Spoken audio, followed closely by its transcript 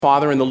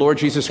Father, in the Lord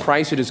Jesus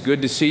Christ, it is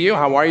good to see you.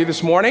 How are you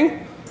this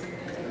morning?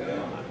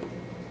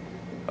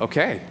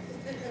 Okay.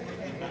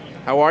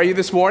 How are you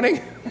this morning?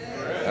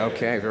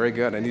 Okay, very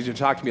good. I need you to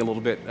talk to me a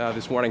little bit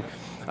this morning.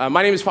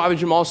 My name is Father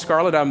Jamal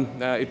Scarlett.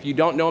 If you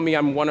don't know me,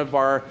 I'm one of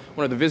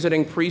the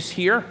visiting priests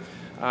here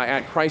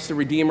at Christ the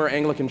Redeemer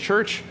Anglican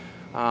Church.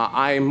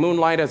 I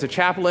moonlight as a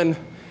chaplain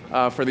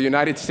for the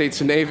United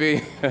States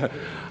Navy,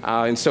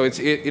 and so it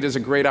is a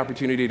great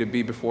opportunity to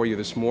be before you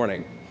this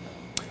morning.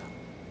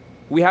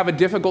 We have a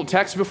difficult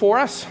text before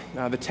us.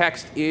 The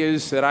text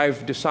is that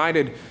I've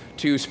decided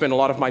to spend a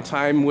lot of my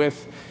time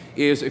with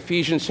is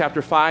Ephesians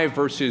chapter 5,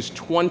 verses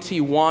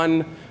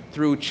 21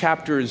 through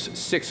chapters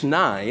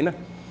 6-9.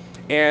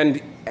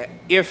 And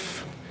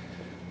if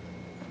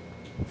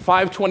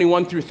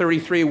 5:21 through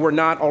 33 were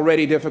not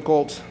already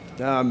difficult,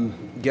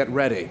 get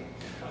ready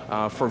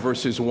for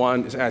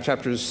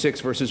chapters 6,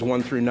 verses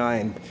 1 through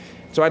 9.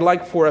 So I'd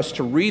like for us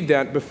to read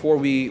that before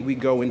we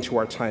go into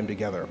our time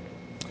together.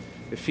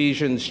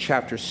 Ephesians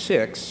chapter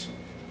 6,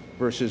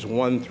 verses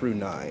 1 through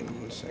 9.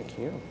 Thank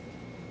you.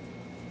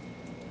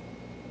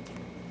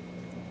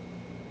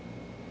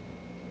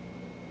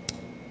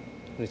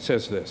 It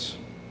says this: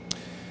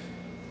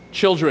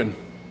 Children,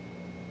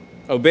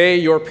 obey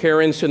your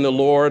parents in the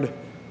Lord,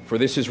 for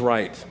this is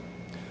right.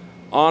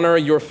 Honor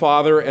your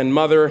father and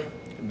mother.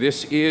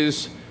 This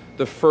is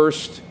the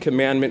first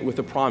commandment with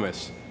a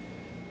promise,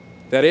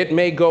 that it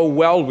may go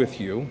well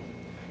with you,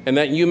 and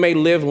that you may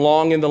live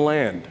long in the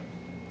land.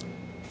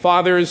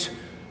 Fathers,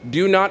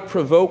 do not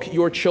provoke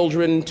your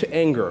children to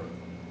anger,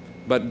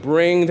 but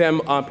bring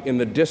them up in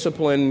the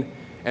discipline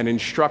and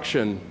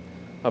instruction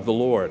of the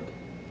Lord.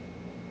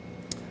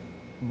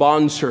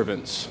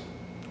 Bondservants,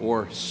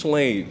 or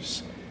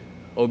slaves,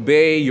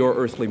 obey your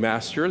earthly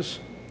masters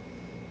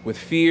with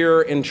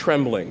fear and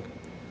trembling,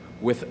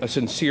 with a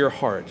sincere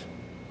heart,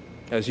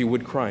 as you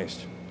would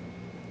Christ,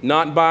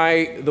 not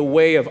by the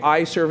way of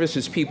eye service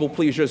as people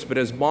pleasers, but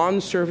as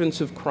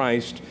bondservants of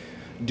Christ,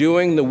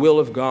 doing the will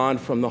of God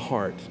from the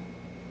heart,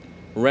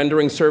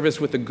 rendering service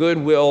with a good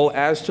will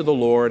as to the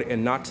Lord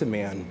and not to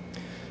man,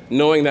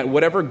 knowing that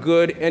whatever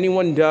good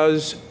anyone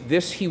does,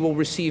 this he will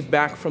receive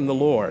back from the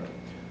Lord,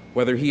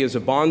 whether he is a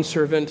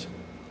bondservant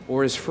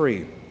or is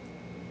free.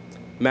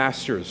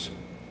 Masters,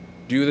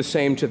 do the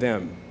same to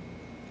them,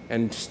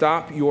 and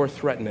stop your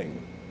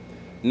threatening,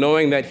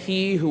 knowing that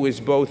he who is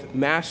both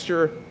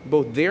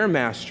their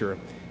master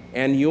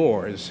and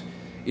yours,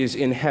 is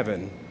in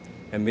heaven,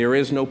 and there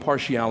is no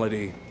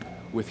partiality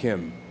with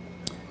him.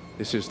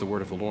 This is the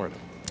word of the Lord.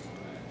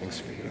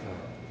 Thanks be to God.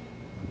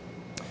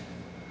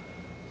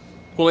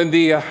 Well, in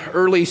the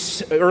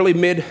early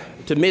mid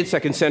to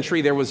mid-second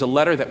century, there was a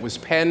letter that was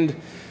penned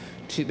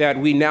that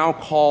we now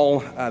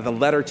call the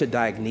letter to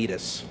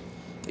Diognetus.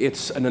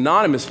 It's an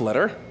anonymous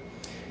letter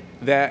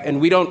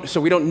we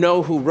don't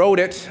know who wrote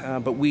it,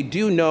 but we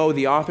do know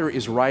the author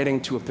is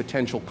writing to a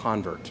potential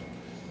convert.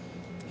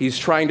 He's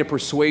trying to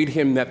persuade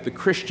him that the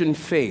Christian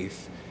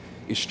faith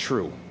is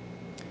true.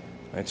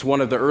 It's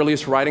one of the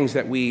earliest writings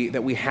that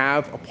we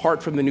have,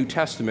 apart from the New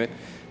Testament,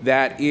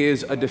 that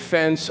is a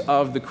defense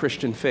of the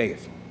Christian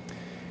faith.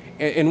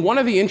 And one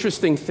of the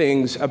interesting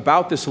things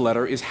about this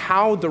letter is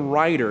how the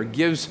writer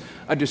gives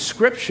a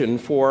description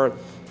for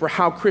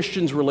how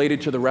Christians related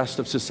to the rest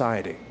of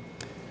society,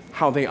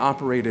 how they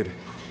operated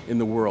in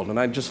the world. And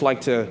I'd just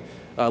like to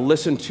have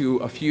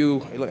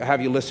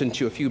you listen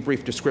to a few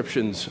brief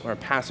descriptions or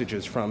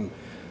passages from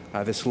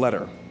this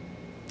letter.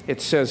 It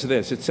says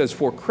this: it says,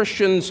 "For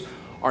Christians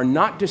are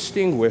not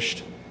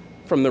distinguished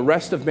from the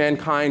rest of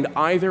mankind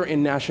either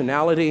in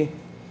nationality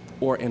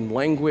or in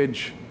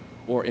language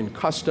or in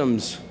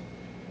customs.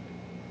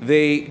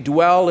 They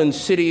dwell in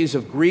cities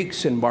of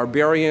Greeks and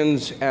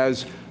barbarians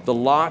as the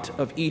lot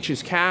of each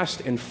is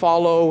cast, and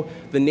follow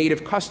the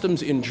native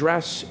customs in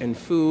dress and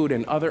food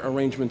and other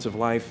arrangements of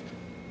life.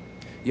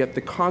 Yet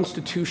the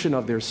constitution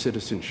of their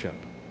citizenship,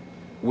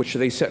 which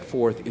they set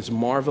forth, is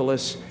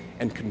marvelous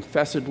and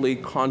confessedly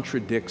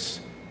contradicts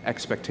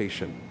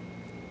expectation.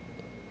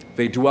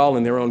 They dwell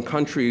in their own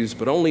countries,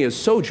 but only as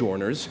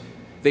sojourners.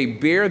 They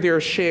bear their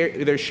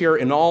share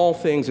in all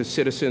things as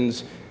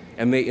citizens,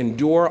 and they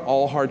endure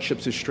all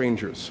hardships as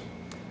strangers.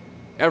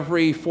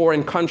 Every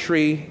foreign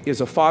country is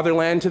a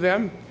fatherland to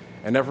them,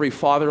 and every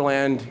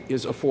fatherland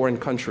is a foreign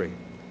country.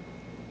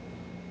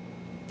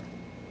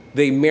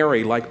 They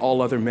marry like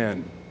all other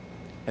men,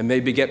 and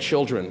they beget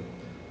children,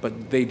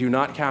 but they do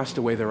not cast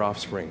away their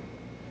offspring.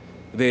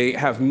 They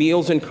have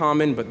meals in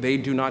common, but they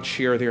do not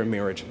share their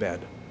marriage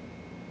bed.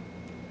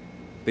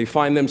 They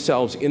find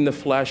themselves in the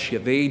flesh,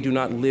 yet they do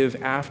not live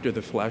after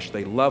the flesh.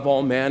 They love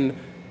all men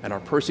and are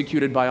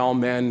persecuted by all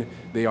men.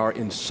 They are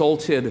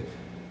insulted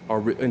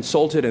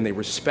and they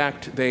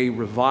respect. They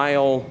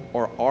revile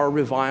or are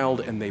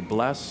reviled, and they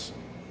bless.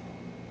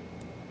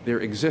 Their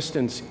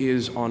existence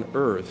is on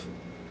earth,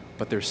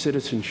 but their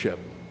citizenship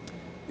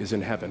is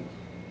in heaven."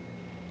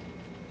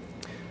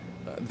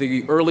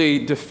 The early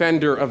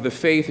defender of the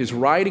faith is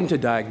writing to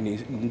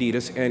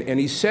Diognetus, and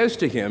he says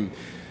to him,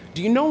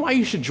 "Do you know why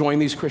you should join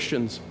these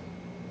Christians?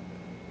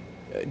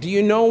 Do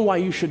you know why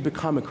you should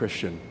become a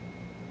Christian?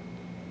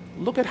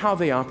 Look at how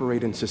they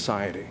operate in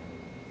society.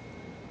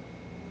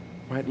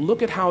 Right?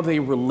 Look at how they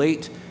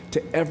relate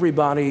to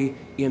everybody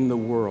in the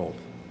world.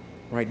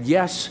 Right?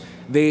 Yes,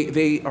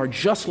 they are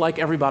just like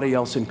everybody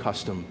else in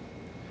custom,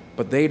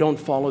 but they don't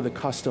follow the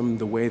custom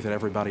the way that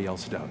everybody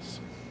else does.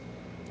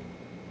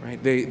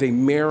 Right? They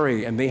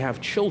marry and they have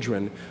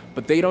children,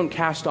 but they don't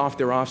cast off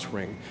their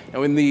offspring.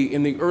 Now, in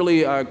the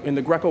early in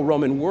the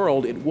Greco-Roman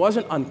world, it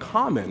wasn't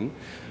uncommon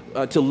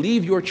to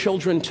leave your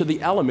children to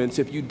the elements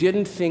if you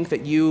didn't think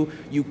that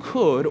you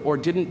could or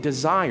didn't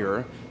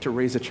desire to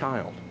raise a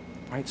child.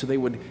 Right? So they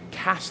would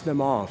cast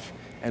them off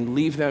and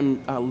leave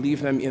them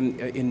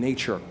in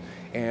nature,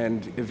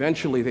 and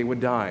eventually they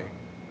would die.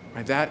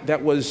 Right?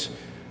 That was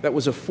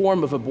a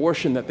form of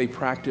abortion that they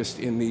practiced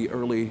in the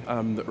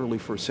early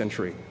first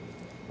century.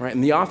 Right?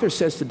 And the author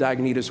says to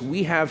Diognetus,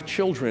 we have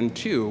children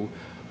too,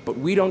 but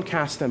we don't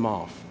cast them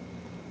off.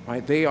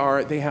 Right? They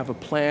have a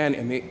plan,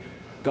 and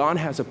God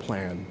has a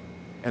plan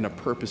and a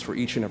purpose for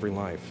each and every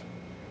life.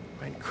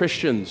 Right?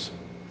 Christians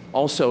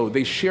also,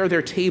 they share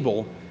their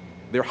table,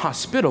 they're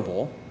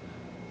hospitable,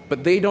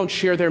 but they don't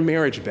share their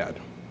marriage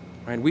bed.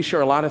 Right? We share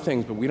a lot of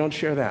things, but we don't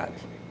share that.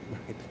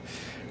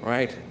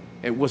 Right?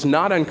 It was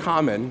not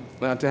uncommon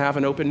to have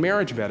an open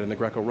marriage bed in the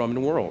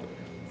Greco-Roman world.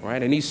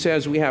 Right? And he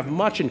says we have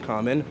much in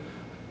common,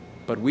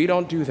 but we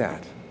don't do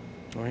that.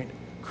 Right?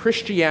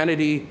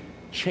 Christianity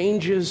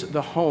changes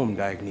the home,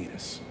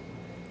 Diognetus.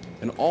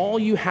 And all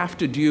you have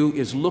to do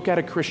is look at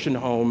a Christian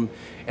home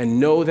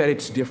and know that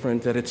it's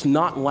different, that it's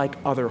not like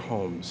other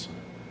homes.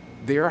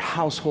 Their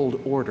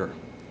household order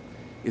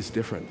is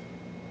different.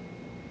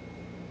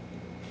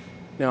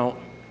 Now,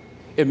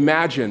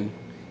 imagine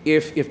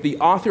if the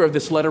author of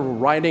this letter were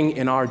writing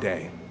in our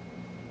day,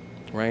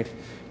 right,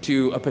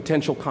 to a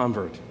potential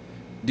convert.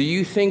 Do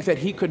you think that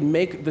he could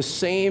make the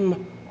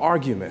same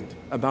argument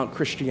about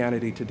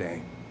Christianity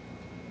today?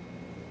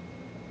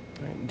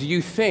 Right? Do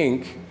you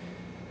think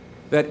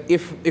that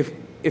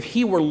if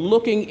he were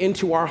looking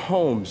into our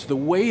homes, the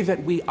way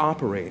that we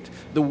operate,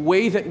 the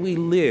way that we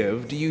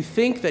live, do you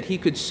think that he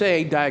could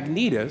say,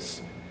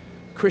 Diognetus,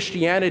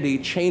 Christianity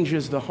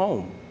changes the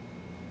home?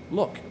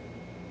 Look.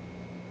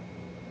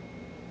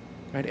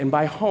 Right? And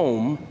by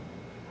home,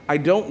 I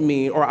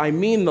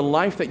mean the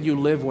life that you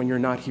live when you're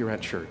not here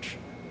at church.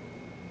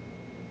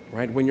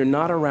 Right? When you're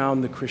not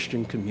around the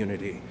Christian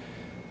community.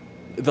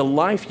 The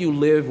life you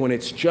live when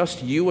it's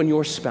just you and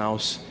your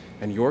spouse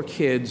and your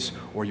kids,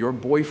 or your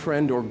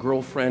boyfriend or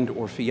girlfriend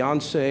or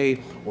fiance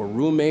or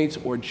roommates,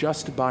 or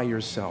just by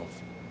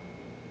yourself.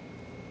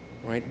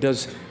 Right?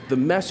 Does the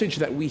message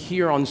that we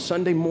hear on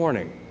Sunday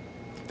morning,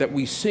 that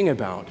we sing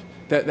about,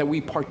 that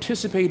we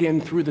participate in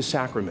through the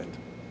sacrament,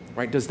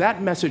 right? Does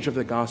that message of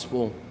the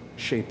gospel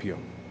shape you?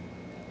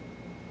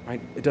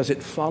 Right? Does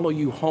it follow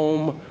you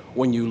home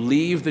when you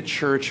leave the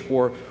church,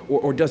 or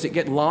does it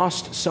get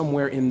lost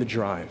somewhere in the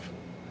drive?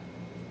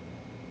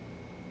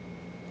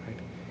 Right?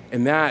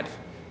 And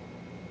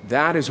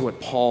that is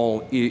what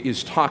Paul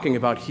is talking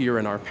about here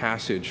in our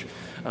passage.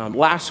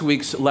 Last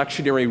week's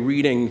lectionary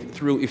reading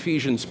through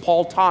Ephesians,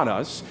 Paul taught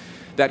us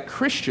that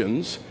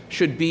Christians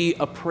should be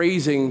a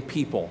praising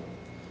people.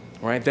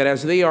 Right? That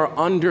as they are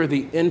under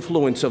the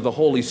influence of the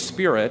Holy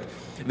Spirit,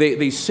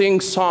 they sing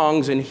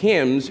songs and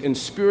hymns and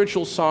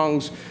spiritual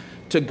songs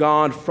to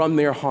God from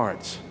their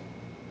hearts.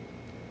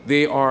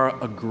 They are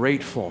a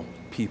grateful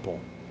people.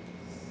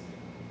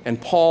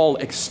 And Paul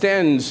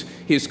extends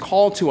his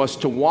call to us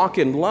to walk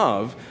in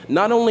love,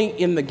 not only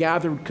in the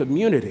gathered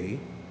community,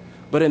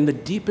 but in the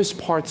deepest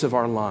parts of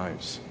our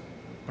lives.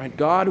 Right?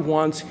 God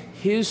wants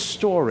his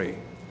story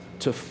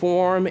to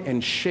form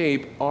and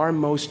shape our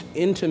most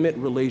intimate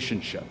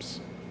relationships.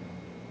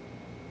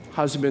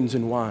 Husbands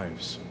and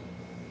wives,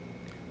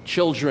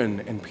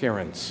 children and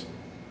parents,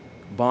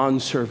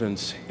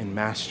 bondservants and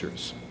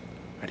masters.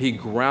 And he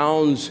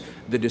grounds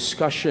the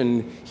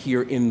discussion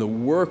here in the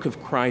work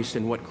of Christ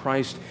and what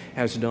Christ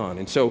has done.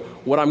 And so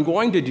what I'm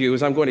going to do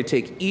is I'm going to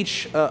take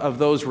each of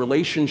those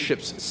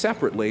relationships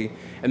separately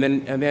and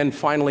then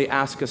finally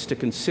ask us to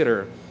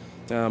consider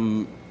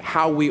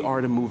how we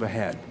are to move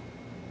ahead.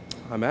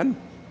 Amen?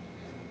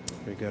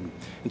 Very good.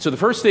 And so the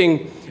first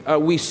thing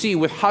we see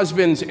with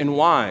husbands and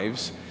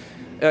wives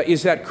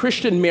is that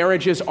Christian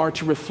marriages are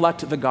to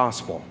reflect the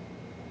gospel.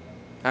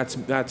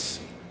 That's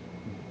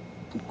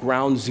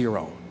ground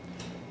zero,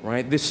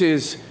 right?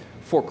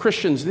 For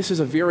Christians, this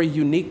is a very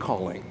unique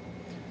calling,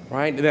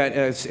 right? That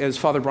as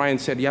Father Brian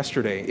said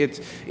yesterday,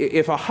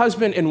 if a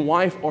husband and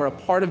wife are a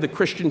part of the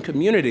Christian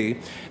community,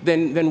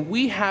 then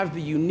we have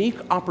the unique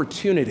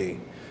opportunity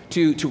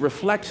to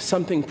reflect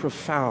something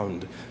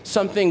profound,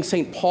 something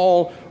St.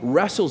 Paul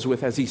wrestles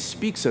with as he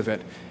speaks of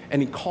it,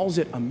 and he calls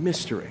it a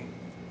mystery.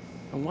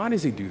 And why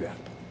does he do that?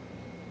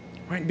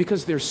 Right?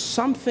 Because there's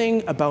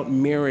something about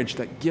marriage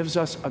that gives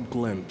us a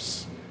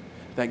glimpse,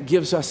 that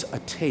gives us a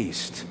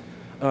taste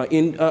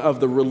of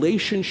the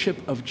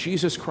relationship of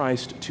Jesus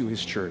Christ to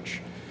his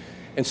church.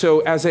 And so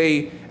as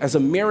a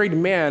married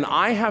man,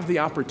 I have the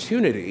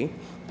opportunity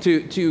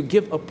to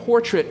give a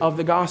portrait of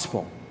the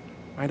gospel.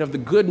 right, of the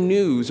good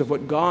news of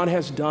what God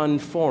has done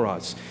for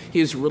us,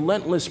 his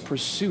relentless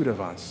pursuit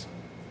of us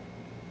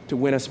to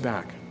win us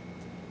back.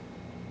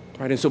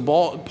 Right, and so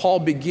Paul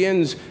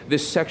begins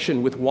this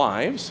section with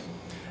wives.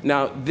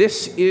 Now,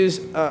 this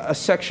is a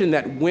section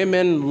that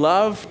women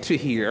love to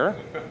hear,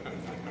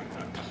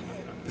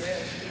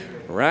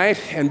 right?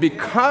 And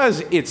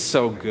because it's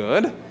so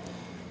good,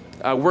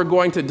 we're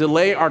going to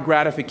delay our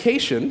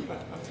gratification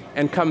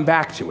and come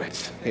back to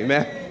it.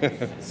 Amen?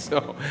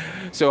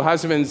 So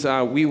husbands,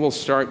 we will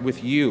start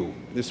with you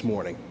this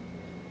morning.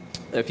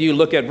 If you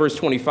look at verse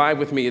 25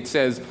 with me, it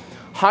says,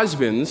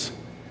 "Husbands,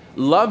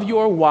 love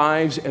your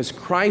wives as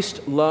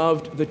Christ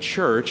loved the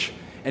church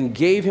and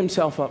gave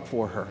himself up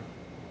for her."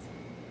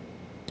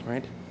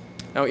 Right?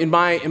 Now, in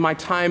my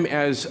time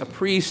as a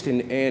priest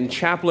and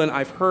chaplain,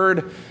 I've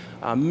heard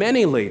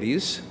many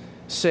ladies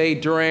say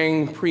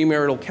during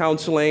premarital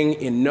counseling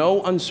in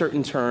no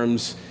uncertain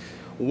terms,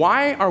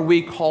 "Why are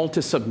we called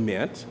to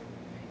submit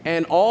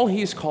and all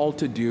he's called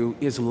to do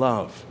is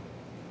love?"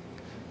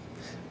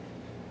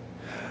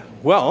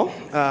 Well,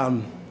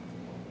 I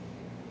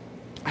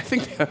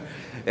think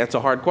that's a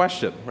hard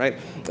question, right?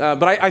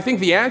 But I think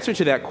the answer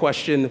to that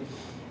question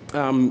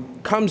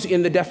comes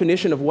in the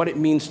definition of what it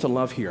means to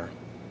love here,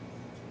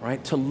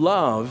 right? To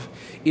love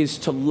is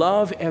to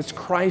love as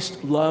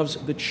Christ loves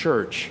the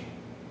church,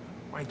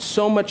 right?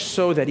 So much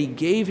so that he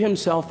gave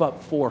himself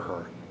up for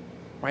her,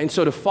 right? And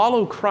so to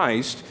follow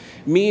Christ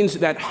means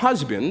that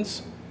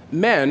husbands,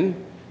 men,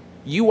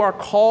 you are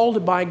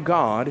called by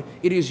God.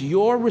 It is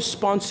your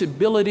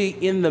responsibility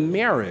in the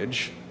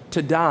marriage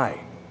to die,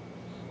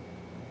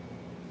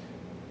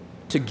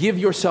 to give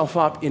yourself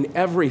up in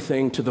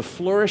everything to the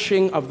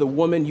flourishing of the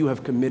woman you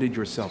have committed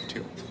yourself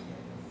to.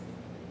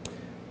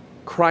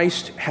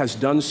 Christ has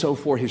done so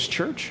for his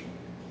church,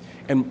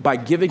 and by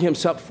giving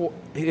himself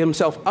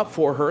up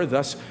for her,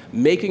 thus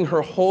making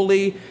her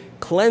holy,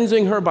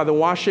 cleansing her by the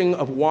washing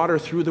of water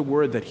through the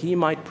word, that he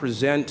might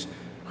present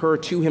her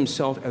to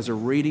himself as a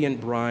radiant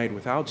bride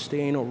without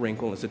stain or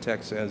wrinkle, as the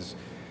text says.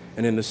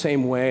 And in the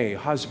same way,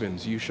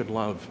 husbands, you should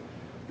love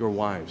your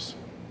wives.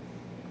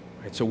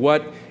 Right, so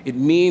what it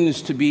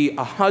means to be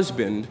a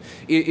husband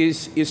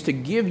is to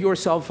give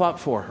yourself up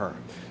for her,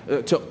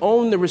 to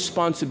own the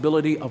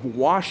responsibility of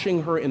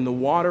washing her in the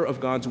water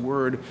of God's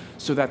word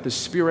so that the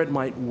Spirit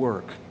might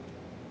work,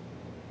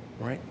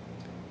 right?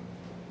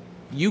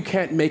 You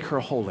can't make her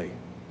holy.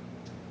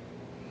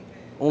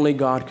 Only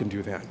God can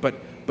do that.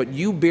 But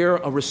you bear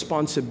a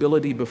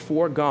responsibility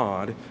before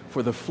God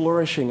for the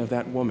flourishing of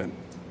that woman.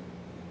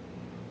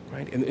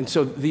 Right? And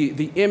so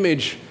the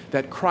image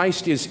that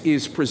Christ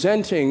is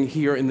presenting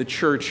here in the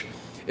church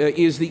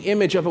is the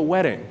image of a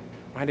wedding.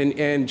 Right?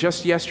 And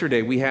just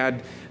yesterday we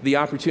had the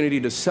opportunity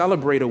to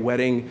celebrate a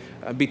wedding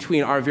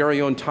between our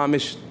very own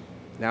Thomas,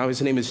 now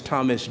his name is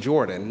Thomas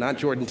Jordan, not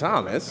Jordan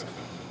Thomas,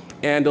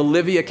 and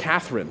Olivia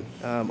Catherine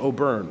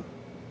O'Byrne.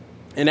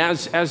 And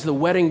as the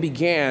wedding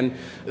began,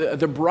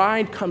 the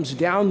bride comes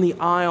down the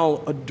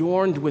aisle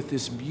adorned with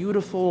this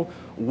beautiful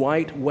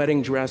white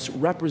wedding dress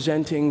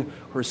representing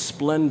her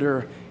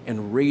splendor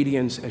and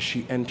radiance as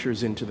she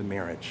enters into the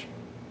marriage.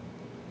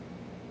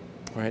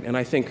 Right? And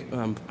I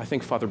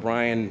think Father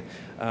Brian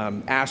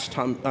asked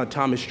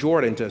Thomas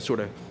Jordan to sort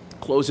of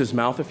close his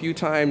mouth a few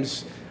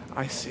times.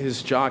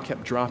 His jaw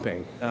kept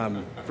dropping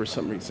for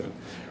some reason.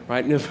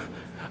 Right?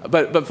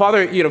 But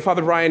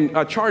Father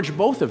Brian charged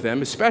both of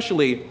them,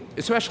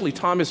 especially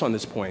Thomas on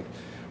this point,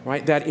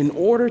 right? That in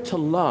order to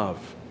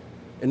love,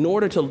 in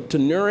order to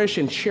nourish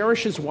and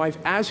cherish his wife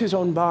as his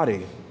own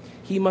body,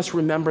 he must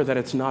remember that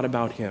it's not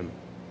about him,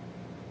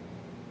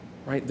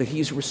 right? That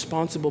he's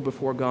responsible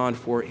before God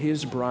for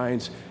his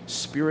bride's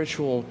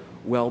spiritual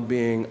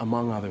well-being,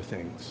 among other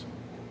things.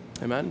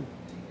 Amen?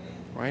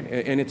 Right?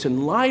 And it's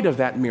in light of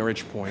that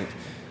marriage point,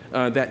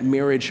 that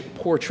marriage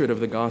portrait of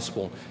the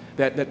gospel,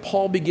 that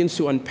Paul begins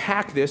to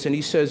unpack this, and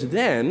he says,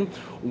 "Then,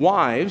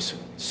 wives,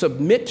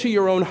 submit to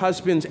your own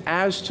husbands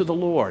as to the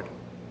Lord.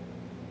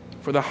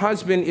 For the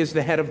husband is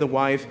the head of the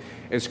wife,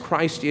 as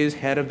Christ is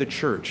head of the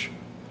church."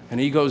 And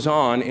he goes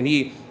on,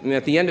 and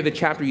at the end of the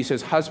chapter, he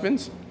says,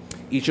 "Husbands,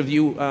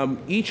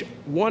 each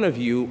one of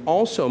you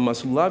also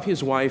must love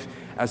his wife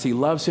as he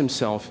loves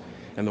himself,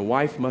 and the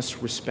wife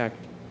must respect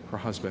her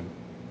husband."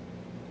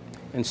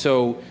 And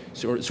so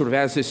sort of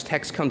as this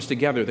text comes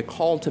together, the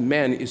call to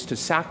men is to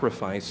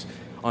sacrifice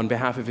on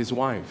behalf of his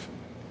wife.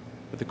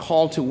 But the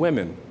call to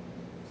women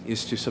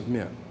is to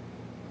submit.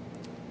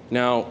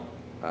 Now,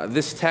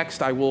 this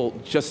text, I will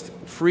just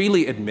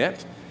freely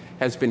admit,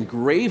 has been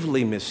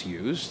gravely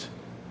misused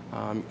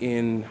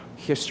in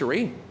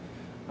history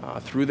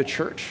through the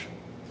church.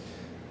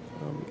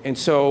 And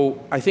so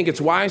I think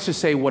it's wise to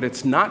say what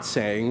it's not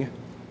saying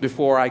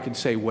before I could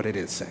say what it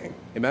is saying.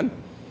 Amen?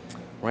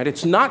 Right?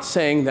 It's not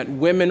saying that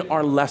women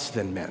are less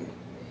than men.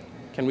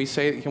 Can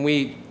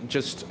we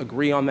just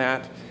agree on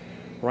that?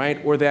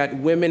 Right? Or that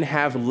women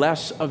have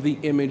less of the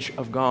image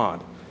of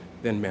God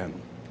than men.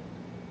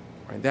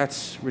 Right?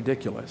 That's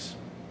ridiculous.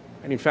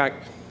 And in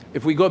fact,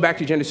 If we go back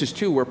to Genesis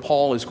 2, where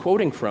Paul is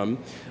quoting from,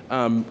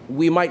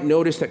 we might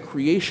notice that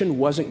creation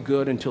wasn't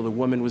good until the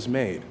woman was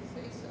made.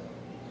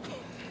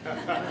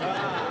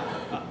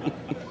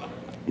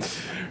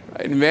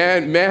 Right?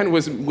 Man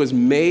was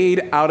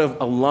made out of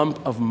a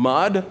lump of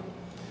mud,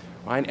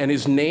 right? And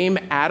his name,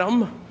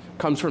 Adam,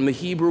 comes from the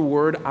Hebrew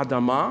word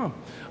Adamah,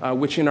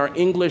 which in our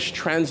English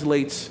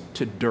translates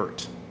to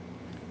dirt,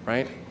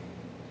 right?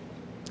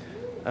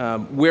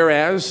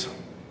 Whereas,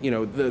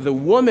 the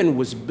woman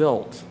was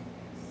built,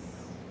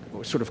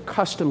 sort of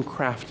custom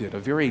crafted, a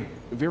very,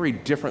 very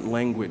different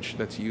language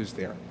that's used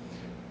there,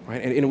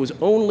 right? And it was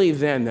only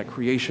then that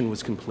creation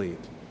was complete,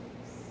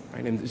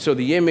 right? And so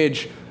the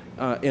image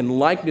and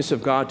likeness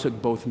of God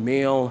took both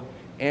male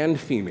and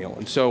female.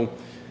 And so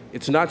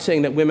it's not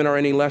saying that women are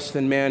any less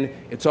than men.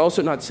 It's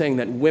also not saying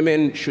that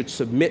women should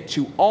submit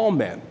to all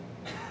men,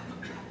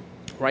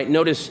 right?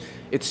 Notice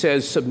it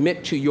says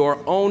submit to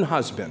your own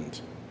husband,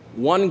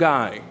 one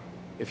guy,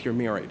 if you're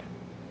married,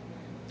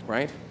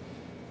 right?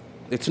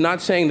 It's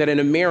not saying that in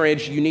a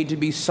marriage you need to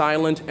be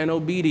silent and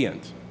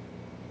obedient,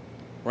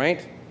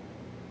 right?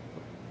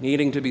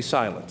 Needing to be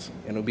silent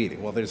and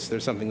obedient. Well,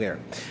 there's something there.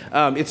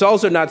 It's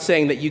also not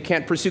saying that you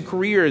can't pursue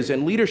careers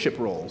and leadership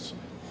roles,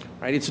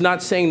 right? It's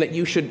not saying that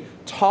you should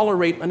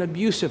tolerate an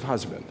abusive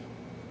husband,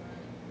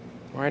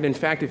 right? In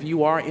fact, if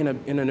you are in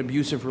an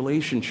abusive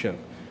relationship,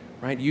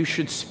 right, you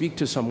should speak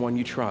to someone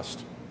you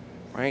trust,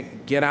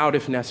 right? Get out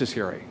if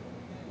necessary.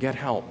 Get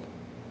help,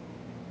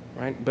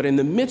 right? But in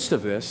the midst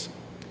of this,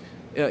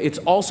 it's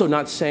also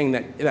not saying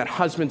that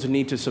husbands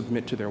need to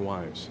submit to their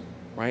wives,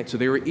 right? So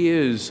there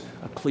is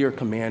a clear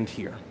command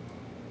here,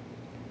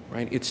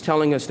 right? It's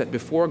telling us that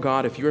before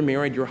God, if you're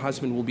married, your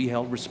husband will be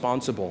held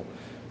responsible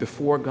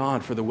before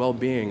God for the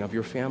well-being of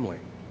your family,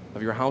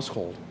 of your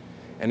household.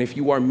 And if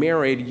you are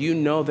married, you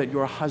know that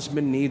your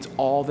husband needs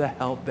all the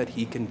help that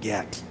he can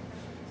get.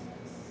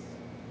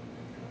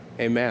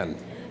 Amen.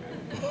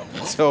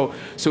 So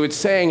it's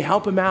saying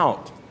help him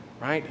out,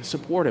 right?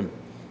 Support him.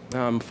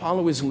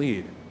 Follow his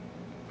lead.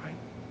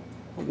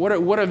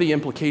 What are the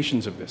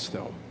implications of this,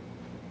 though?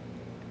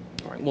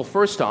 All right, well,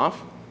 first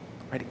off,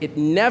 right, it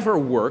never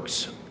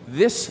works.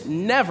 This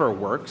never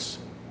works.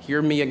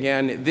 Hear me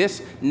again.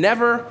 This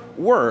never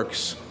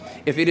works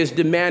if it is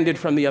demanded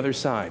from the other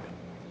side.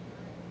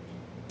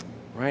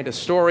 Right? A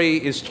story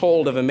is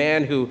told of a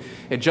man who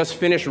had just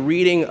finished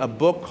reading a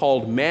book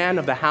called Man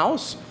of the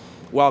House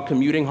while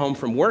commuting home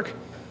from work.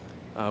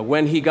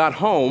 When he got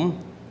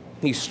home,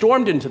 he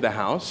stormed into the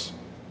house,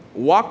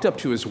 walked up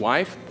to his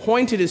wife,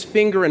 pointed his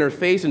finger in her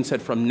face and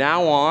said, "From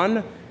now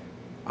on,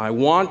 I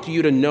want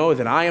you to know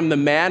that I am the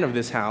man of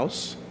this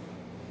house,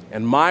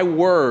 and my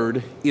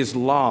word is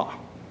law."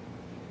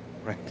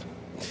 Right?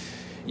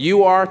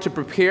 You are to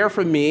prepare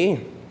for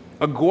me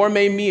a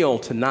gourmet meal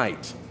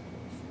tonight.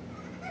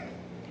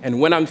 And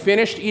when I'm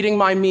finished eating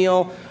my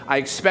meal, I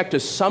expect a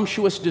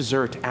sumptuous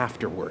dessert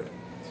afterward.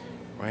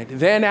 Right?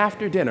 Then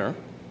after dinner,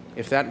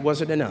 if that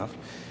wasn't enough,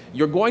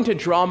 you're going to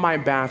draw my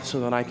bath so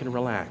that I can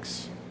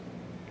relax.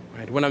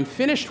 Right? When I'm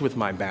finished with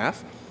my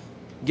bath,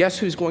 guess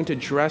who's going to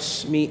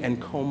dress me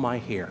and comb my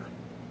hair?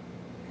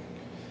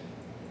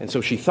 And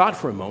so she thought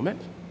for a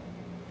moment,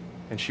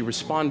 and she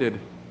responded,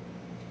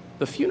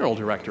 "The funeral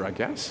director, I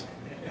guess."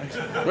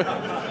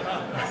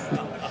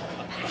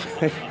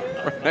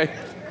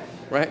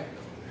 Right?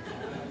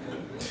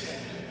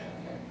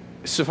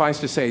 Suffice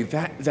to say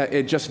that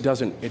it just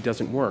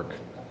doesn't work.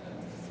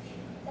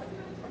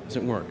 It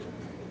doesn't work.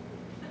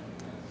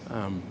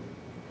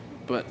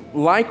 But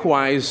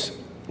likewise,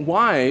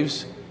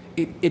 wives,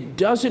 it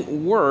doesn't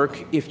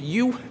work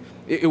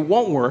it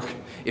won't work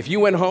if you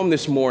went home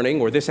this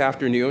morning or this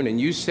afternoon and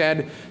you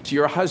said to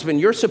your husband,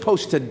 "You're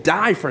supposed to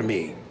die for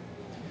me."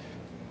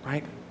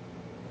 Right?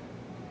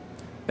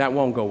 That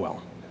won't go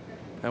well.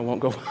 That won't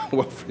go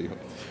well for you.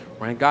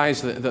 Right?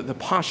 Guys, the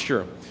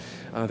posture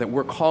that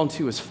we're called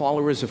to as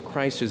followers of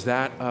Christ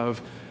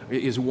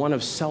is one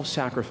of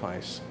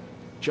self-sacrifice,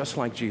 just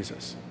like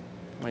Jesus.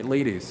 Right?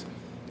 Ladies,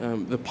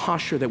 the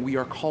posture that we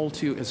are called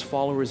to as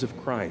followers of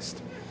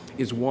Christ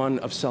is one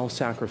of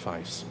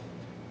self-sacrifice,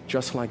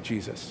 just like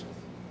Jesus,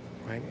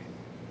 right?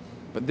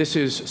 But this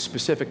is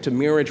specific to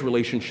marriage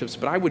relationships,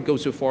 but I would go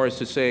so far as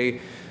to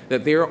say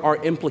that there are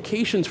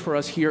implications for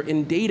us here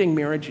in dating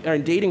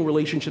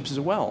relationships as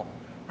well,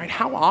 right?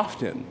 How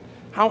often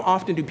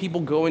do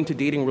people go into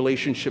dating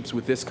relationships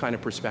with this kind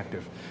of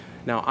perspective?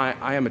 Now,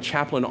 I am a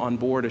chaplain on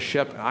board a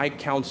ship. I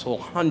counsel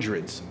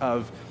hundreds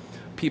of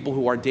people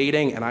who are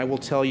dating, and I will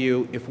tell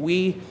you,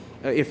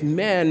 if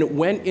men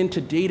went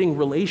into dating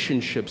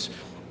relationships,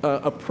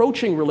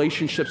 approaching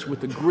relationships with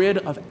the grid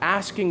of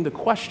asking the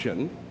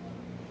question,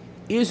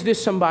 is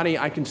this somebody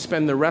I can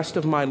spend the rest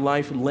of my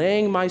life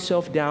laying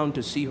myself down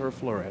to see her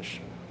flourish?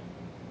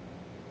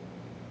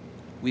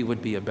 We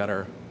would be a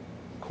better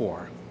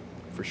core,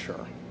 for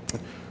sure.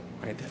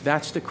 Right?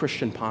 That's the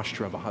Christian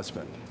posture of a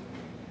husband.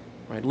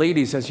 Right?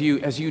 Ladies, as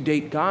you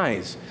date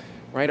guys,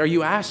 right? Are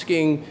you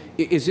asking,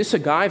 is this a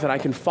guy that I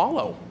can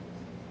follow?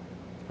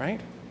 Right?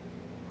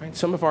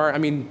 Some of our,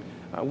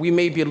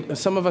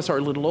 Some of us are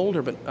a little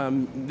older, but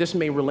this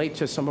may relate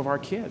to some of our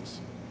kids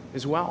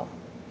as well,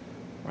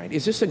 right?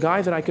 Is this a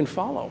guy that I can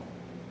follow,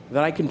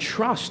 that I can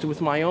trust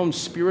with my own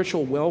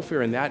spiritual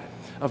welfare and that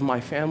of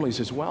my families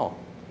as well,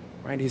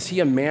 right? Is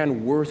he a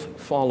man worth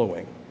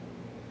following?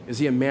 Is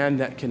he a man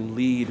that can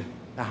lead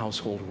a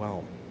household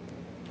well,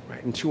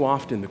 right? And too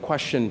often the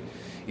question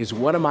is,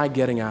 what am I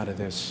getting out of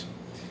this?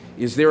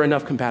 Is there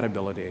enough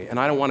compatibility? And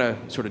I don't want to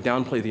sort of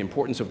downplay the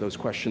importance of those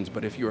questions,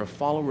 but if you're a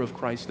follower of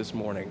Christ this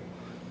morning,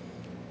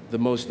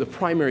 the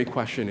primary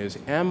question is,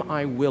 am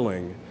I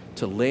willing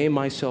to lay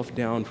myself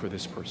down for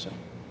this person?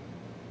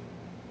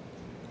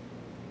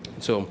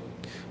 And so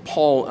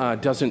Paul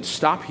doesn't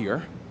stop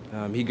here.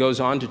 He goes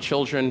on to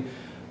children.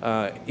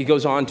 He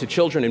goes on to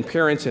children and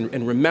parents,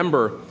 and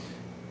remember,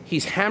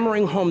 he's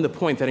hammering home the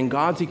point that in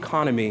God's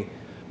economy,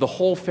 the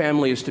whole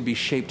family is to be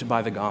shaped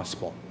by the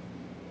gospel.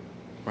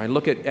 Right?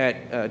 Look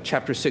at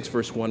chapter 6,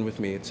 verse 1 with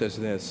me. It says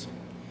this.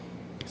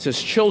 It says,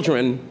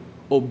 "Children,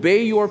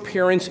 obey your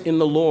parents in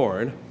the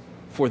Lord,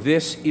 for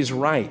this is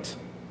right."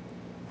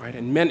 Right?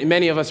 And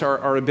many of us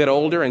are a bit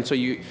older, and so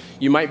you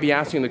might be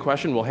asking the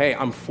question, well, hey,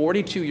 I'm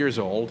 42 years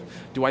old.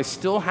 Do I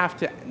still have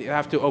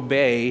to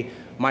obey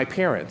my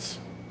parents?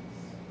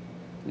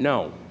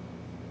 No.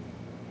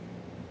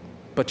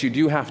 But you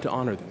do have to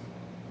honor them.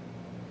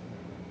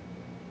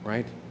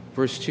 Right?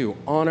 Verse 2,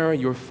 honor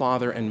your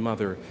father and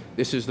mother.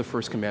 This is the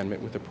first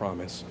commandment with a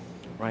promise,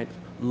 right?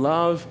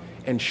 Love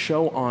and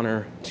show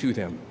honor to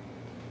them.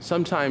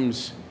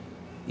 Sometimes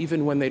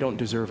even when they don't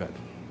deserve it,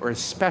 or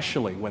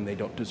especially when they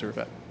don't deserve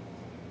it.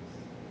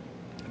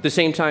 At the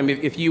same time,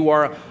 if you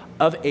are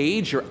of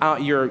age,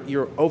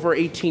 you're over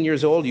 18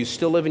 years old, you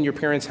still live in your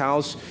parents'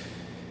 house,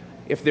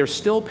 if they're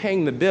still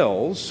paying the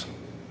bills,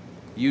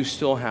 you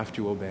still have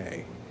to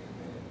obey,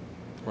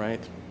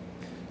 right?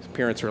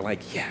 Parents are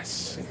like,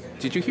 yes.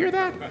 Did you hear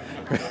that?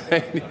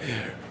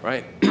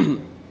 Right?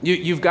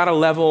 You've got a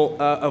level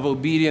of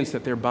obedience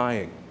that they're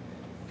buying.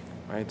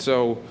 Right?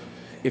 So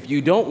if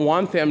you don't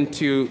want them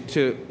to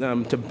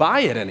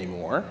buy it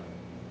anymore,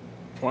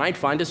 right?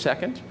 Find a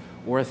second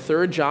or a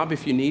third job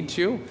if you need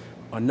to,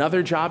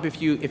 another job if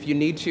you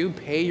need to,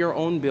 pay your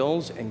own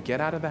bills and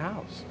get out of the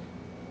house.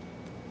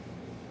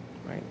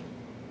 Right?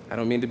 I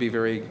don't mean to be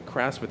very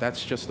crass, but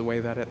that's just the way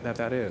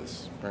that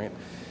is. Right?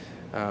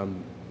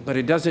 But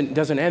it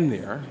doesn't end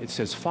there. It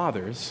says,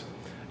 fathers,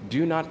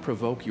 do not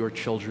provoke your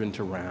children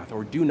to wrath,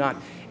 or do not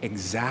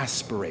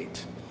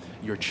exasperate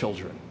your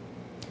children.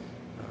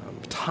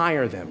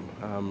 Tire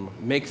them,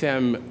 make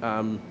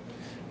them,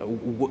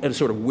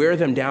 sort of wear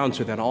them down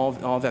so that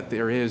all that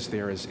there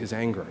is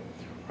anger.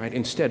 Right?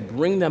 Instead,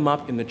 bring them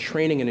up in the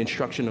training and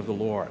instruction of the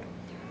Lord.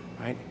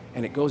 Right?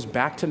 And it goes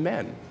back to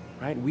men.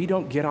 Right? We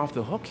don't get off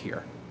the hook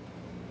here.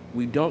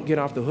 We don't get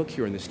off the hook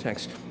here in this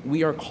text.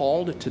 We are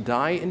called to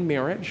die in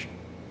marriage.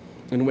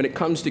 And when it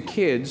comes to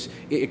kids,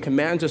 it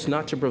commands us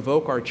not to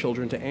provoke our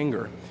children to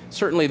anger.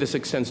 Certainly this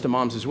extends to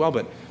moms as well,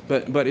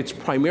 but it's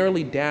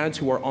primarily dads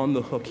who are on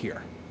the hook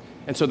here.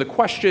 And so the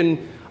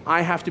question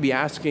I have to be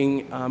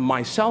asking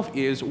myself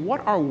is,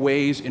 what are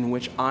ways in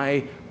which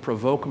I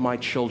provoke my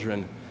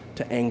children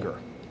to anger?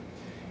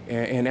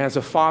 And as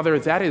a father,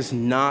 that is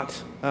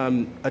not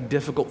a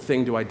difficult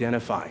thing to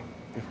identify.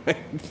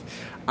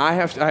 I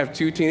have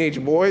two teenage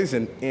boys,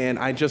 and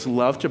I just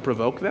love to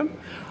provoke them.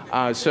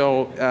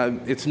 So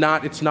it's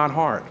not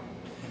hard,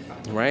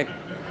 right?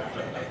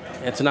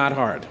 It's not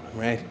hard,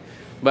 right?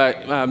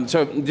 But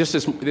so just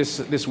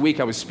this week,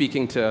 I was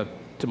speaking to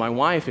my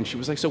wife, and she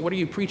was like, "So what are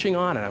you preaching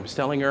on?" And I was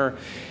telling her,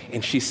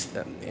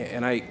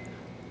 and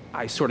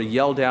I sort of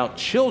yelled out,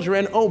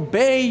 "Children,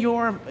 obey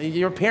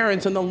your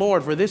parents in the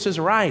Lord, for this is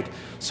right,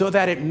 so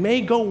that it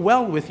may go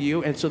well with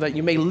you, and so that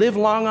you may live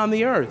long on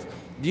the earth."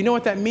 Do you know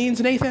what that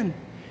means, Nathan?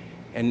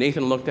 And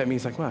Nathan looked at me,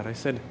 he's like, "What?" I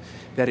said,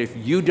 "That if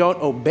you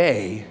don't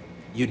obey,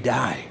 you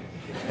die."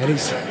 And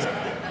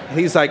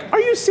he's like, "Are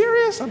you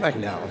serious?" I'm like,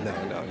 no,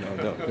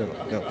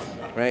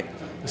 right?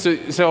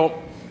 So,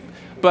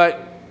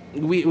 but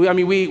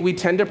we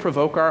tend to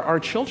provoke our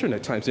children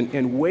at times,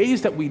 and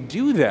ways that we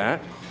do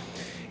that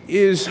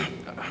is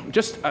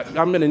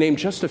I'm going to name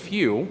just a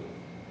few,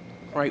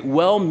 right?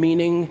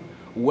 Well-meaning,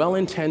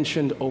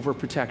 well-intentioned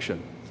overprotection.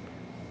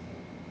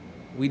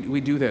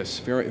 We do this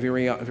very,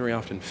 very, very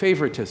often.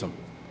 Favoritism.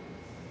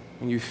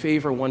 When you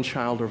favor one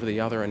child over the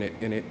other, and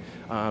it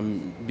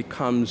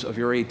becomes a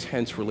very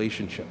tense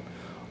relationship.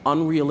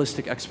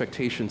 Unrealistic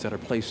expectations that are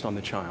placed on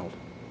the child.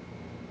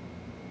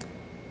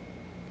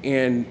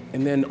 And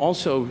then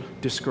also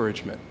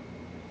discouragement.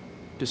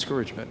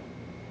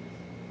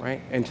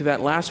 Right? And to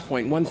that last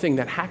point, one thing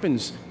that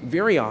happens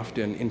very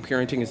often in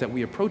parenting is that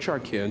we approach our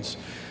kids,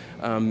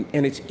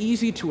 and it's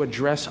easy to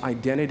address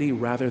identity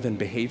rather than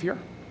behavior.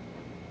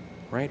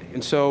 Right?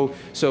 And so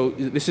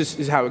this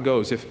is how it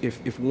goes.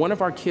 If one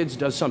of our kids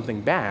does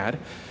something bad,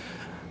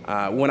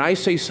 when I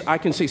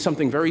can say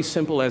something very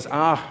simple as,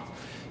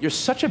 you're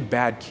such a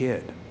bad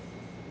kid.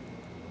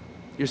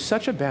 You're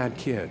such a bad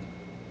kid,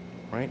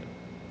 right?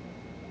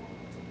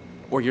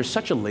 Or you're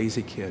such a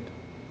lazy kid,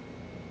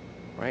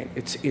 right?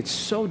 It's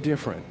so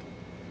different.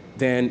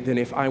 than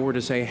if I were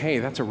to say, hey,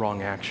 that's a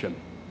wrong action.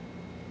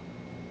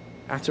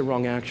 That's a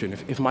wrong action.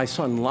 If my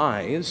son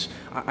lies,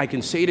 I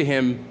can say to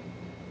him,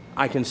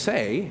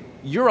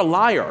 you're a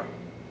liar.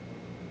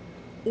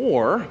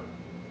 Or,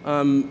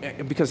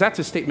 because that's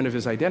a statement of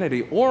his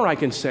identity, or I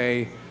can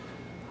say,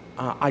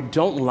 I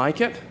don't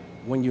like it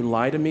when you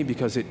lie to me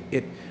because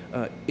it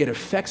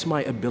affects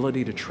my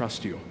ability to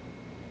trust you.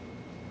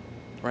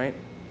 Right?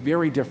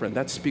 Very different.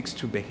 That speaks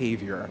to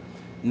behavior,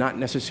 not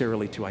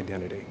necessarily to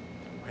identity.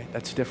 Right?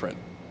 That's different.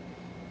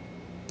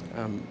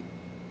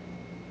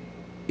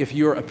 If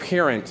you're a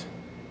parent,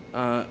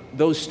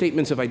 those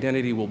statements of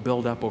identity will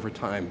build up over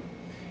time.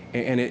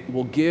 And it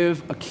will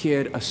give a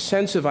kid a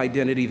sense of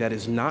identity that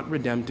is not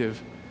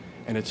redemptive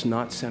and it's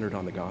not centered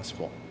on the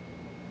gospel.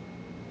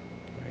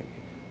 Right?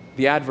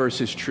 The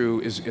adverse is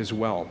true as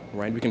well.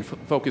 Right? We can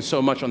focus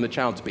so much on the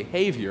child's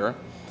behavior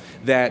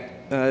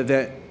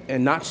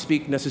and not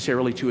speak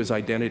necessarily to his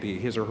identity,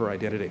 his or her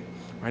identity.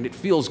 Right? It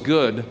feels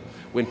good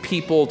when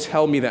people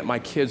tell me that my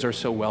kids are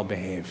so well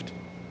behaved.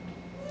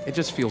 It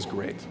just feels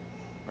great.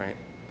 Right?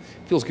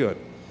 It feels good.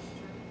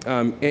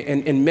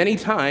 And many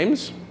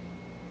times,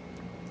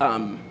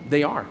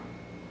 they are,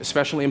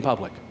 especially in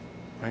public,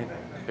 right?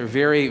 They're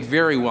very,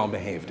 very well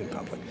behaved in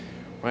public,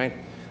 right?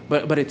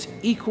 But it's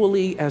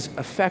equally as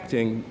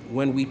affecting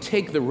when we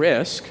take the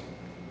risk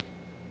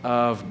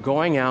of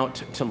going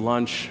out to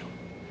lunch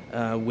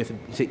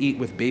to eat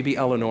with baby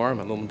Eleanor,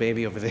 my little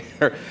baby over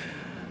there,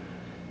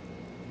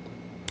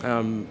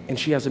 and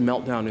she has a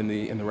meltdown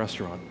in the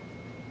restaurant.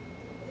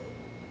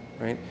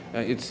 Right?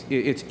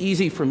 It's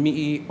easy for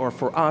me or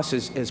for us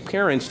as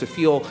parents to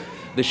feel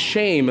the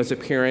shame as a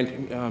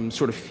parent,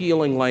 sort of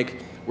feeling like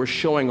we're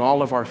showing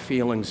all of our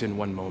feelings in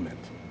one moment.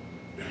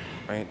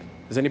 Right?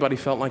 Has anybody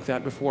felt like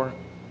that before?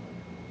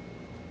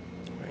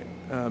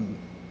 Right.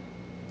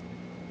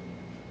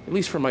 At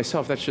least for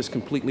myself, that's just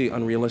completely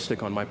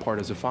unrealistic on my part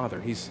as a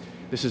father.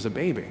 This is a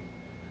baby,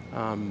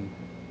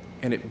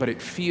 but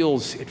it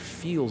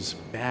feels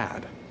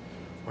bad.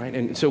 Right?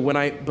 And so when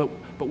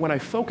I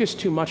focus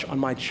too much on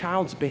my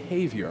child's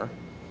behavior,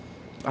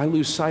 I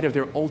lose sight of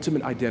their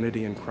ultimate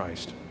identity in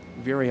Christ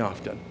very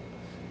often.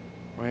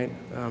 Right?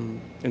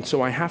 And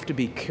so I have to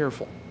be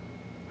careful.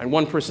 And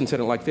one person said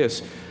it like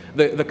this: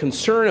 the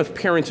concern of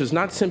parents is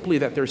not simply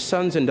that their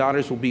sons and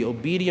daughters will be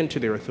obedient to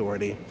their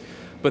authority,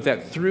 but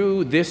that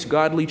through this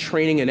godly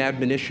training and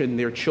admonition,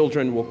 their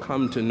children will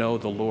come to know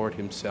the Lord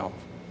himself.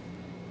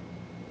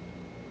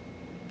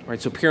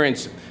 Right, so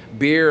parents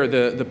bear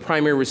the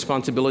primary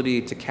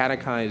responsibility to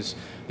catechize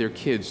their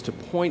kids, to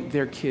point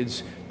their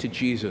kids to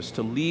Jesus,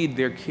 to lead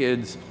their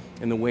kids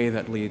in the way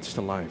that leads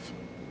to life.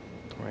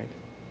 Right?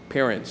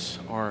 Parents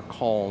are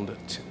called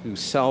to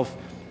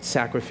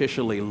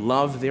self-sacrificially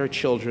love their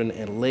children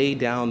and lay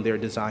down their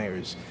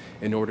desires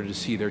in order to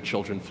see their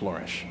children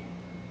flourish.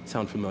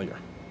 Sound familiar?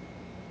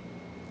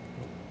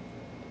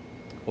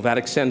 Well, that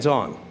extends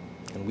on,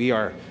 and we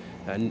are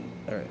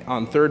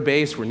on third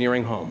base. We're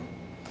nearing home.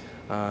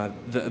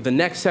 The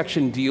next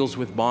section deals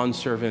with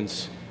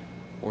bondservants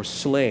or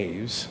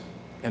slaves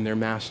and their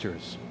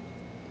masters.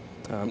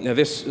 Now,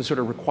 this sort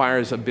of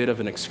requires a bit of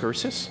an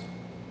excursus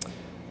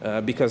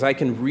because I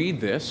can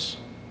read this.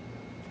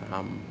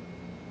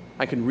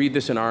 I can read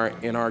this in our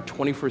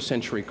 21st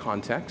century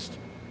context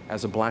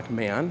as a black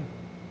man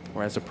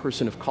or as a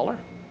person of color,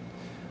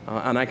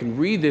 and I can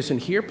read this and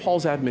hear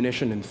Paul's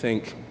admonition and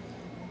think,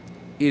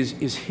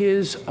 is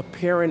his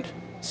apparent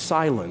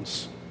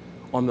silence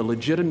on the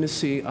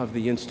legitimacy of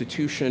the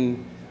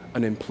institution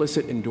an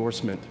implicit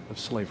endorsement of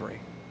slavery?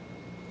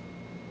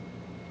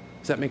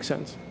 Does that make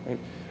sense? Right?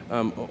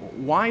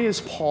 Why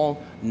is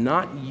Paul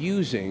not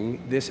using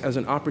this as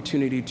an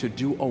opportunity to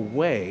do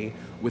away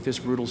with this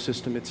brutal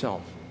system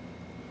itself?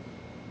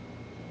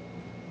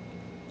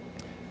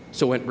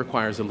 So it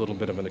requires a little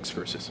bit of an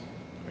excursus,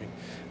 right?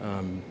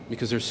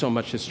 Because there's so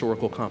much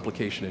historical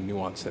complication and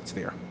nuance that's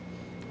there,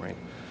 right?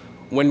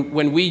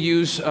 When we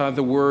use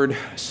the word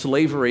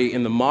slavery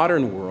in the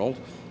modern world,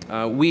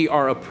 we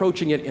are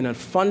approaching it in a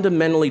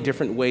fundamentally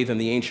different way than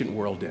the ancient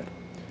world did,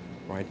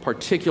 right?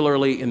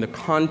 Particularly in the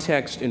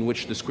context in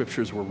which the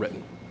scriptures were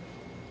written.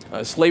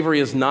 Slavery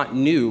is not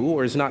new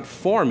or is not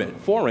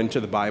foreign to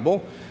the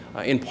Bible.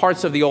 In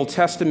parts of the Old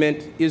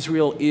Testament,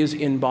 Israel is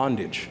in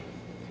bondage.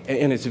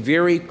 And it's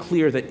very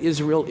clear that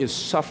Israel is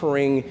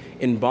suffering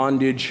in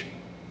bondage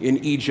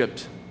in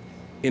Egypt,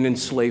 in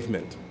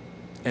enslavement.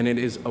 And it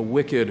is a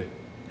wicked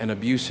and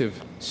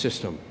abusive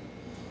system.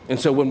 And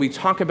so when we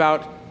talk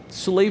about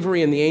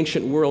slavery in the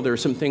ancient world, there are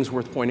some things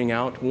worth pointing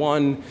out.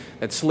 One,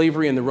 that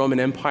slavery in the Roman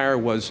Empire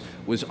was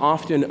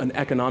often an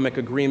economic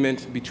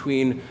agreement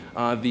between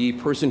the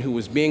person who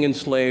was being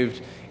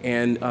enslaved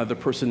and the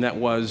person that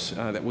was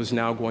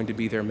now going to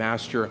be their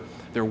master.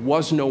 There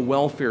was no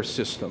welfare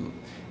system.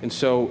 And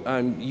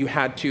so you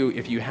had to,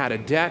 if you had a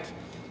debt,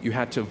 you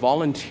had to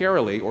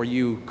voluntarily, or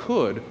you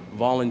could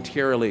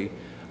voluntarily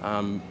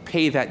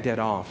pay that debt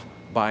off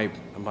by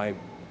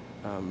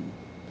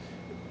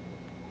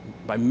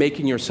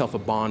making yourself a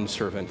bond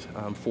servant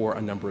for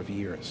a number of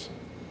years.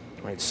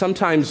 Right?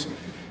 Sometimes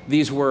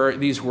these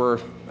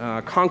were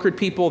conquered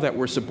people that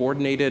were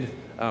subordinated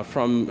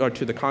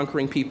to the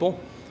conquering people.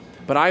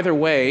 But either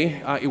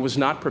way, it was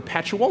not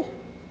perpetual.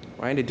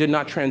 Right? It did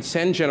not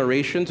transcend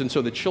generations, and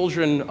so the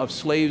children of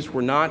slaves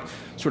were not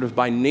sort of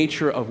by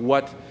nature of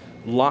what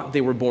lot they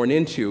were born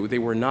into, they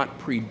were not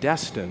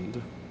predestined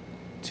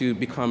to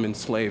become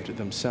enslaved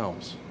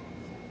themselves.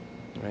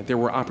 Right? There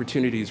were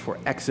opportunities for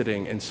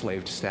exiting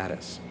enslaved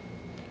status.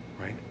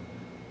 Right?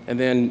 And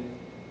then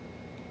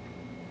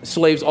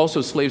slaves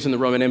in the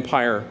Roman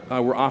Empire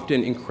were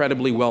often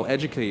incredibly well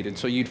educated.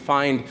 So you'd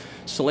find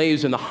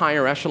slaves in the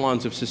higher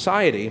echelons of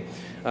society,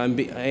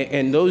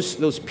 and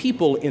those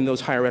people in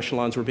those higher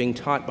echelons were being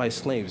taught by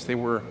slaves. They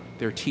were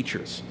their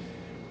teachers,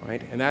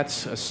 right? And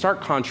that's a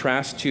stark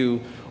contrast to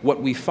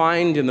what we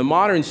find in the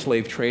modern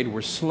slave trade,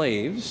 where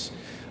slaves,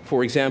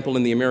 for example,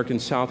 in the American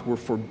South, were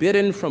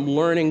forbidden from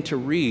learning to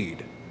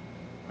read,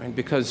 right?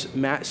 Because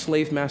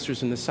slave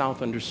masters in the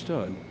South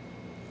understood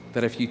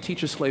that if you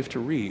teach a slave to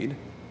read,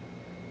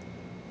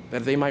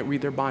 that they might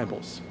read their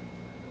Bibles,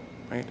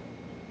 right?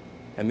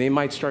 And they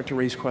might start to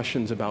raise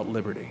questions about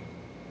liberty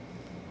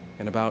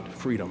and about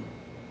freedom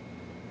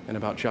and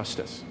about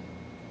justice.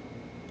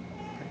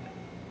 Right?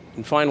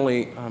 And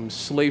finally,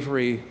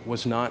 slavery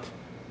was not,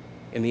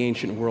 in the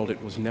ancient world,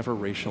 it was never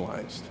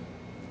racialized.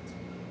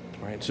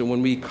 Right? So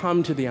when we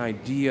come to the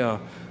idea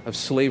of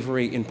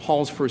slavery in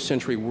Paul's first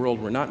century world,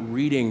 we're not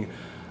reading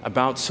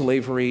about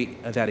slavery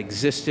that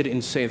existed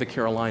in, say, the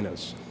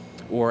Carolinas,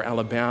 or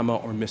Alabama,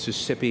 or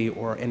Mississippi,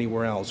 or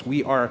anywhere else.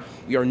 We are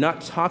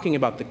not talking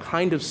about the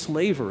kind of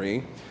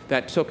slavery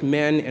that took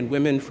men and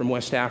women from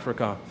West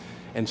Africa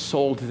and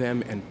sold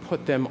them and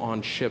put them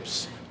on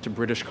ships to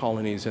British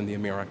colonies in the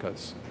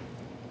Americas.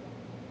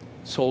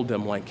 Sold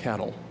them like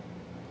cattle.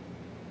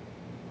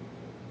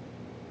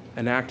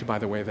 An act, by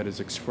the way, that is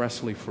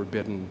expressly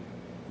forbidden.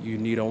 You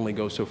need only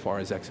go so far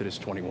as Exodus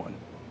 21.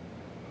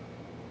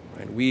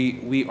 Right?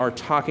 We are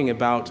talking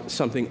about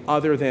something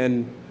other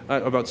than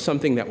about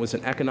something that was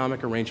an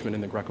economic arrangement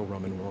in the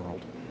Greco-Roman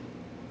world.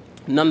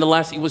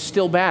 Nonetheless, it was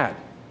still bad,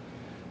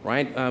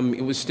 right?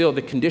 It was still,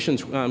 the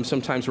conditions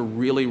sometimes were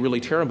really, really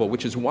terrible,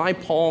 which is why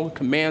Paul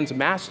commands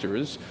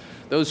masters,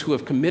 those who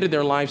have committed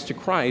their lives to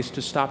Christ,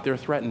 to stop their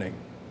threatening.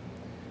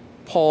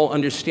 Paul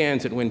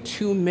understands that when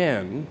two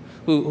men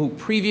who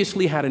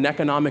previously had an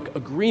economic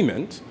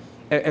agreement,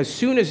 as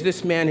soon as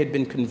this man had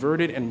been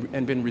converted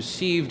and been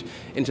received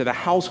into the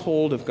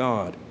household of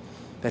God,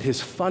 that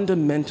his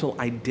fundamental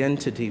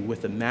identity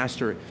with the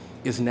master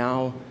is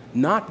now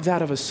not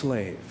that of a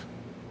slave,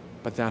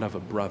 but that of a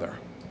brother,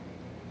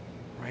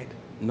 right?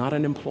 Not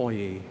an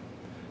employee,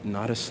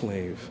 not a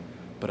slave,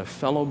 but a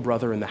fellow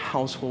brother in the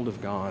household of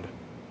God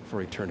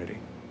for eternity.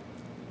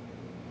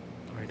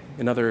 Right?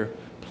 In other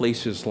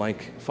places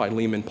like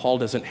Philemon, Paul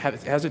doesn't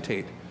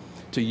hesitate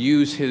to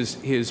use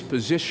his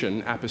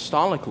position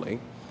apostolically,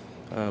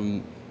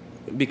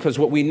 because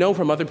what we know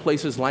from other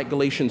places like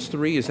Galatians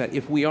 3 is that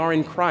if we are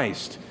in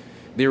Christ,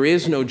 there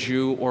is no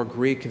Jew or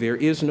Greek, there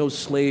is no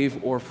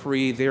slave or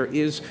free, there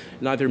is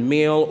neither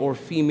male or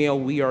female.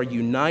 We are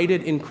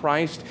united in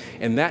Christ,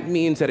 and that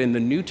means that in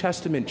the New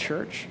Testament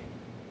church,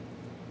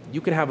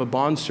 you can have a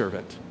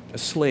bondservant, a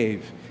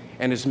slave,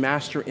 and his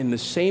master in the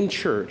same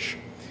church,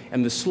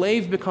 and the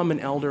slave become an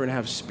elder and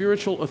have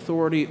spiritual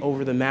authority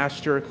over the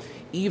master,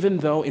 even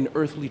though in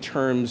earthly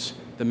terms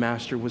the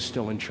master was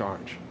still in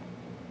charge.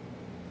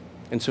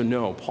 And so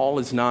no, Paul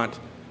is not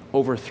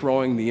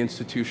overthrowing the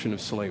institution of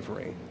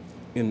slavery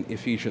in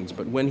Ephesians,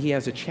 but when he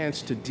has a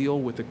chance to deal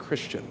with a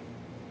Christian,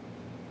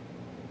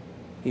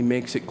 he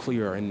makes it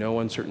clear in no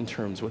uncertain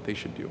terms what they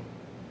should do.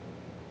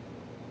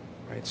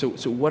 Right? So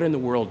what in the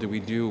world do we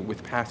do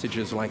with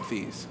passages like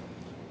these?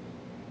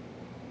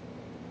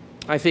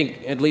 I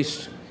think, at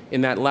least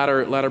in that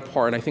latter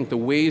part, I think the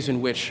ways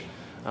in which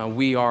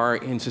we are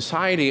in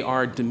society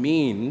are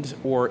demeaned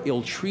or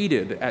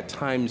ill-treated at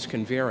times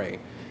can vary.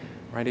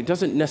 Right?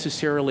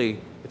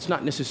 It's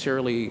not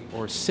necessarily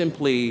or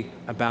simply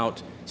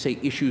about, say,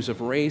 issues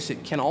of race.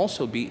 It can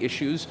also be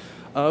issues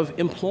of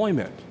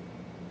employment,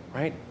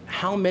 right?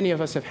 How many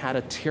of us have had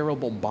a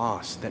terrible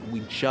boss that we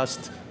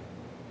just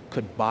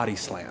could body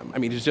slam? I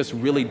mean, just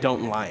really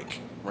don't like,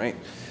 right?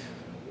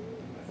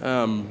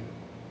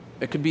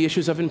 It could be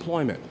issues of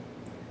employment.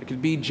 It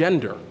could be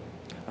gender.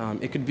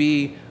 It could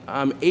be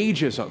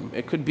ageism.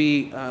 It could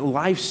be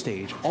life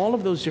stage. All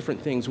of those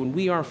different things. When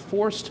we are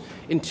forced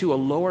into a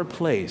lower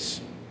place,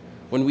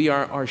 when we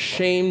are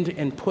shamed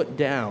and put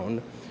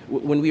down,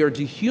 when we are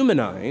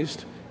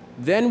dehumanized,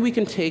 then we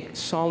can take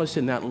solace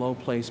in that low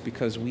place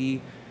because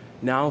we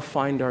now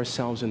find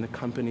ourselves in the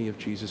company of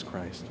Jesus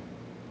Christ.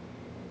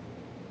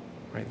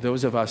 Right?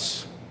 Those of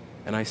us,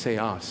 and I say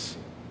us,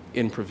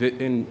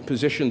 in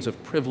positions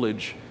of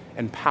privilege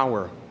and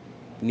power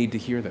need to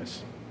hear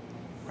this.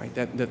 Right?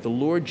 That the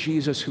Lord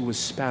Jesus, who was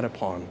spat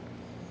upon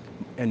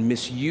and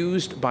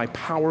misused by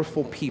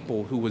powerful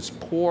people, who was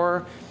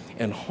poor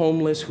and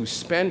homeless, who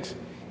spent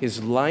his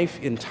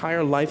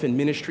entire life in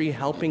ministry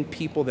helping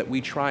people that we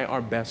try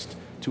our best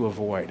to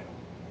avoid.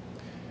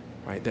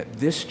 right? That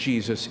this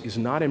Jesus is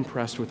not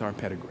impressed with our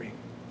pedigree.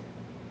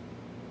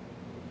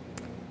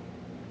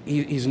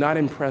 He's not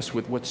impressed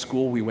with what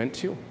school we went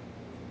to,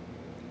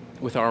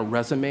 with our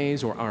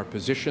resumes or our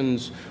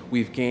positions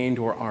we've gained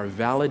or our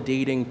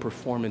validating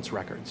performance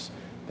records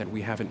that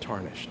we haven't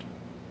tarnished.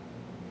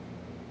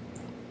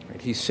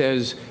 Right? He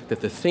says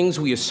that the things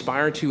we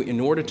aspire to in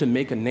order to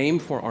make a name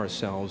for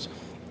ourselves,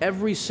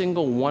 every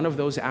single one of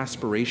those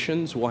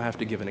aspirations we'll have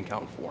to give an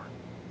account for.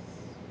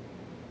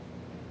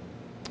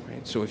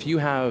 Right? So if you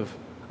have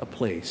a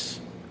place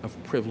of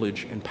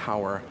privilege and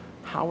power,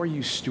 how are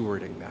you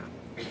stewarding that?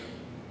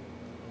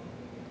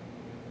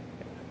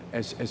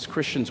 As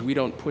Christians, we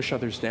don't push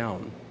others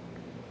down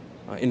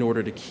in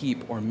order to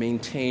keep or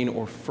maintain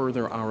or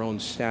further our own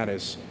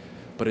status,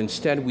 but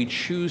instead we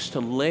choose to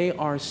lay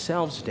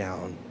ourselves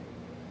down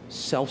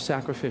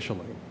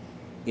self-sacrificially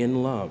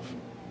in love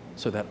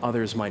so that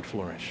others might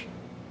flourish.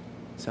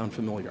 Sound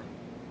familiar?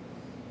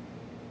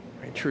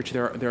 Right, church,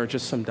 there are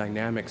just some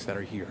dynamics that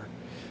are here,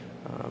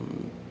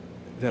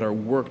 that are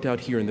worked out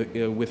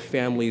here with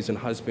families and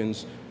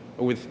husbands,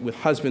 with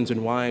husbands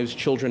and wives,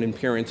 children and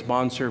parents,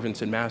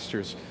 bondservants and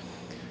masters.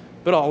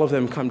 But all of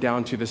them come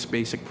down to this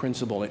basic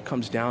principle. It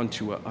comes down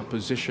to a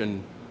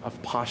position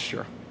of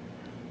posture,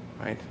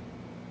 right?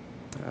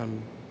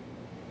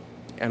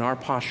 And our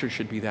posture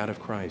should be that of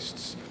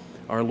Christ's.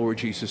 Our Lord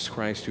Jesus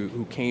Christ,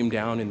 who came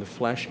down in the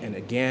flesh and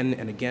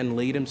again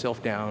laid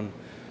himself down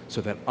so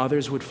that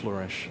others would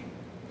flourish,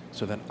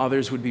 so that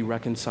others would be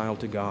reconciled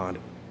to God,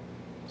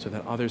 so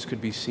that others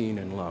could be seen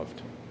and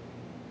loved,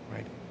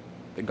 right?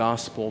 The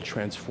gospel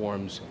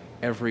transforms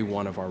every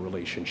one of our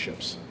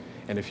relationships.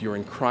 And if you're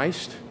in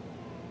Christ,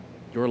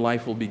 your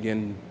life will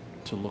begin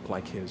to look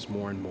like his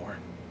more and more,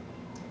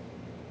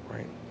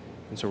 right?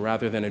 And so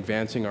rather than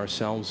advancing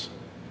ourselves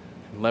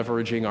and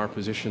leveraging our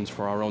positions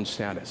for our own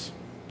status,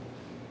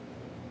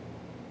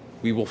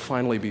 we will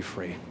finally be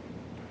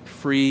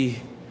free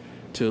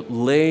to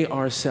lay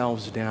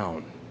ourselves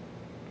down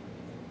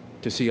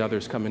to see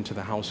others come into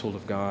the household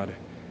of God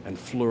and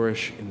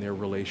flourish in their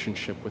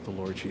relationship with the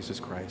Lord Jesus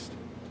Christ.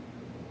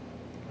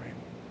 Right?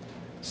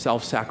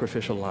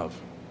 Self-sacrificial love,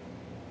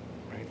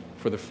 right?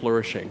 For the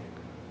flourishing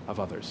of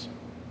others.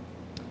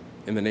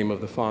 In the name of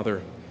the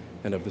Father,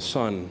 and of the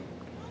Son,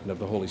 and of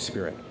the Holy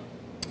Spirit.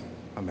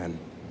 Amen.